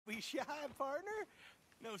be shy, partner.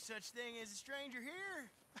 No such thing as a stranger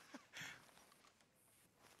here.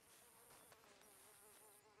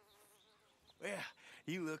 Well,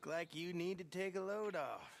 you look like you need to take a load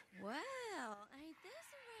off. Well, ain't this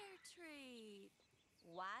a rare treat?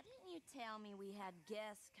 Why didn't you tell me we had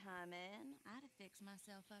guests coming? I'd have fixed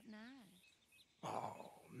myself up nice.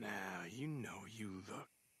 Oh, now you know you look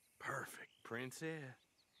perfect, princess.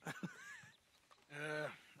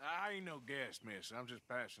 I ain't no guest, miss. I'm just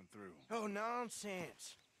passing through. Oh,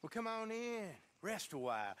 nonsense. Well, come on in. Rest a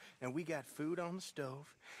while. And we got food on the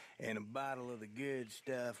stove and a bottle of the good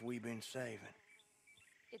stuff we've been saving.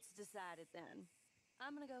 It's decided then.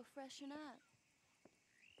 I'm gonna go freshen up.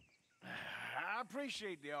 I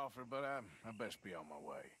appreciate the offer, but I best be on my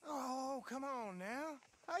way. Oh, come on now.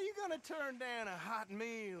 How you gonna turn down a hot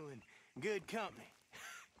meal and good company?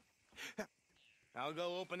 I'll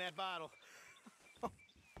go open that bottle.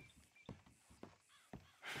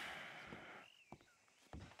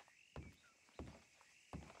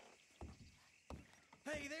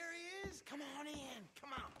 Hey, there he is. Come on in.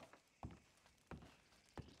 Come on.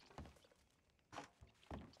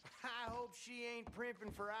 I hope she ain't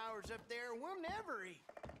primping for hours up there. We'll never eat.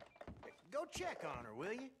 Go check on her,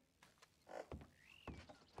 will you?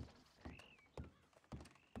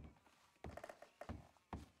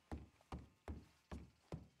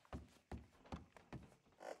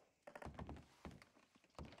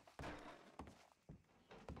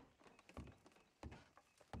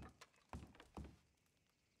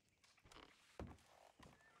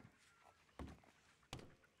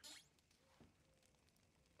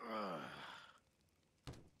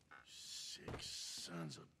 Six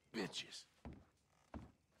sons of bitches.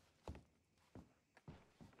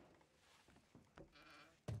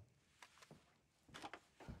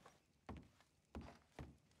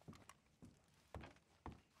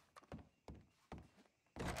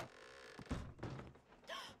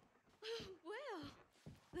 Well,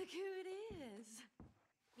 look who it is.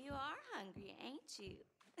 You are hungry, ain't you?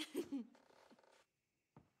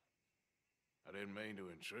 I didn't mean to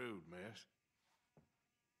intrude, miss.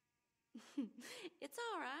 It's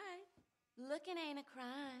all right. Looking ain't a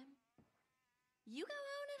crime. You go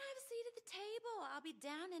on and have a seat at the table. I'll be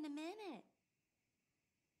down in a minute.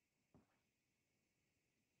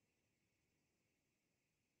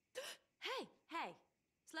 Hey,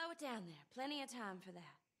 slow it down there. Plenty of time for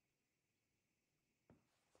that.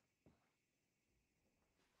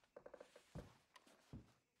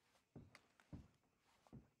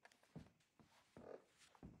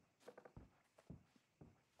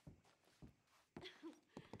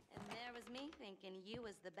 And there was me thinking you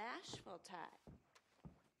was the bashful type.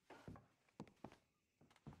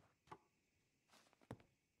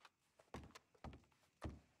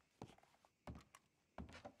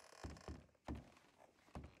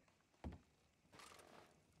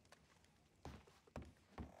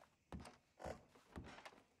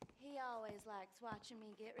 He always likes watching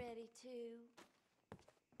me get ready, too.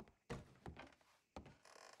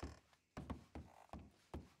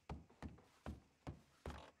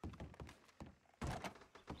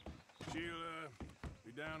 She'll,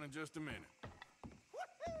 be down in just a minute.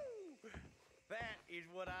 Woohoo! That is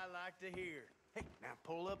what I like to hear. Hey, now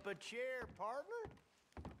pull up a chair, partner.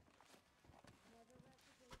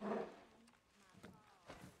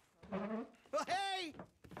 Oh, hey!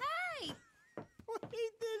 Hey!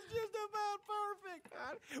 Ain't this just about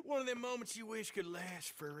perfect? One of them moments you wish could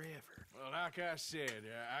last forever. Well, like I said,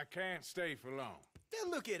 I can't stay for long.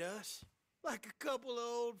 Then look at us, like a couple of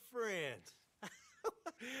old friends.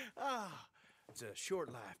 It's a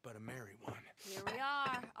short life, but a merry one. Here we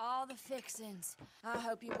are, all the fixins'. I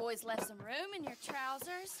hope you boys left some room in your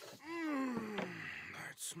trousers.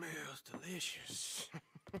 That smells delicious.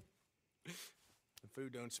 The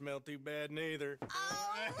food don't smell too bad neither.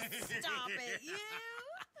 Oh, stop it, you!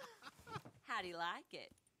 How do you like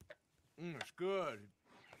it? It's good.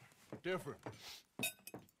 Different.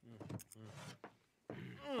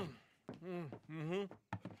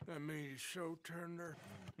 That meat is so tender.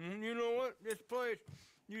 You know what? This place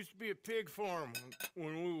used to be a pig farm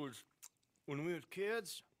when we was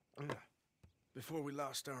kids. Before we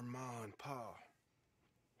lost our ma and pa.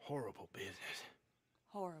 Horrible business.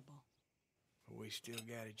 Horrible. But we still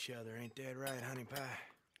got each other, ain't that right, honey pie?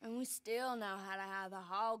 And we still know how to have a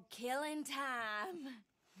hog killing time.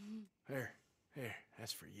 Here,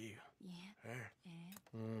 that's for you. Yeah. There.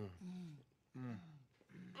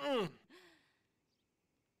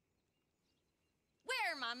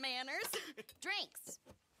 Where are my manners? Drinks.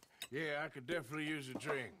 Yeah, I could definitely use a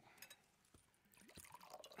drink.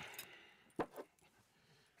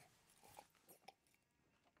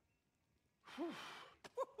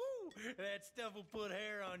 That stuff will put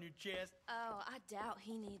hair on your chest. Oh, I doubt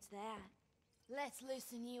he needs that. Let's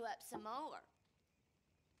loosen you up some more.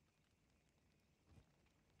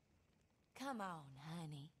 Come on,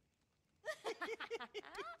 honey.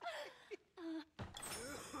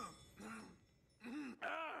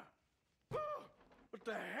 What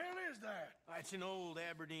the hell is that? It's an old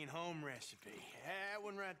Aberdeen home recipe. That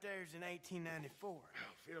one right there is in 1894.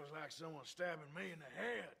 Feels like someone stabbing me in the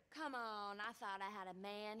head. Come on, I thought I had a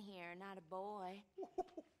man here, not a boy.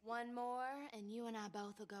 One more, and you and I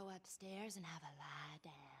both will go upstairs and have a lie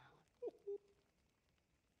down.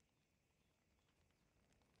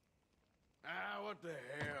 What the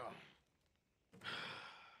hell?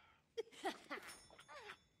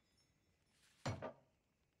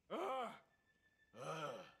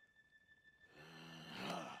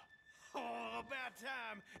 Oh, about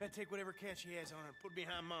time. And take whatever cat she has on her and put it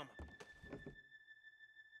behind Mama.